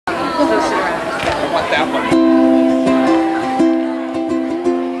Close it around. I want that one.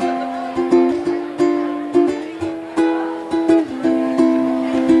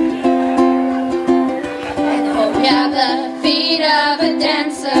 You have the feet of a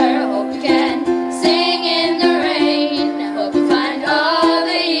dancer. Hope you can sing in the rain. I hope you find all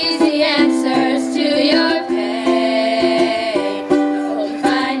the easy answers to your pain. I hope you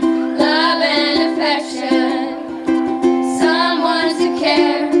find love and affection, someone to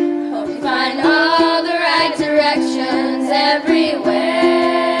care. Hope you find all the right directions everywhere,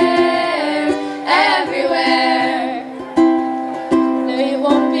 everywhere. No, it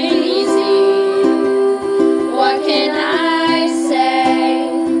won't be easy. What can I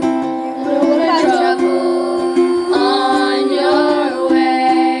say? Look at trouble on your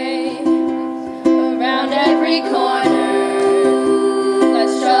way. Around every corner,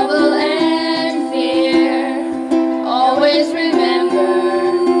 that's trouble and fear. Always remember,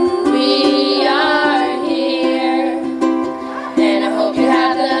 we are here. And I hope you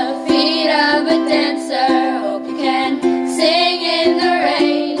have the feet of a dancer. Hope you can sing in the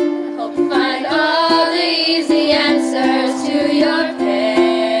rain. Hope you find all the easy answers to your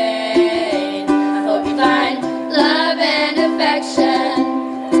pain. I hope you find love and affection,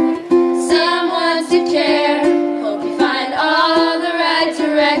 someone to care. Hope you find all the right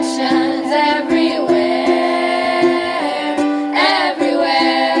directions everywhere,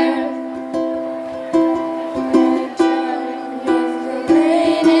 everywhere. The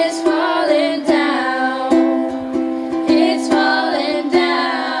rain is falling down, it's falling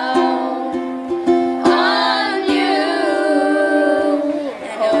down on you.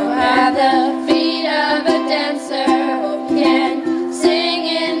 And you'll have the feet of a dancer. Hope you can sing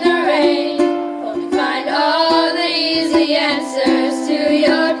in the rain. Hope you find all the easy answers to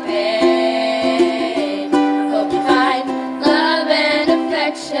your pain. I hope you find love and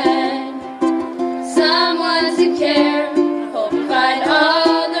affection, someone to care. I hope you find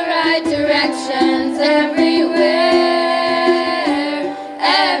all the right directions everywhere.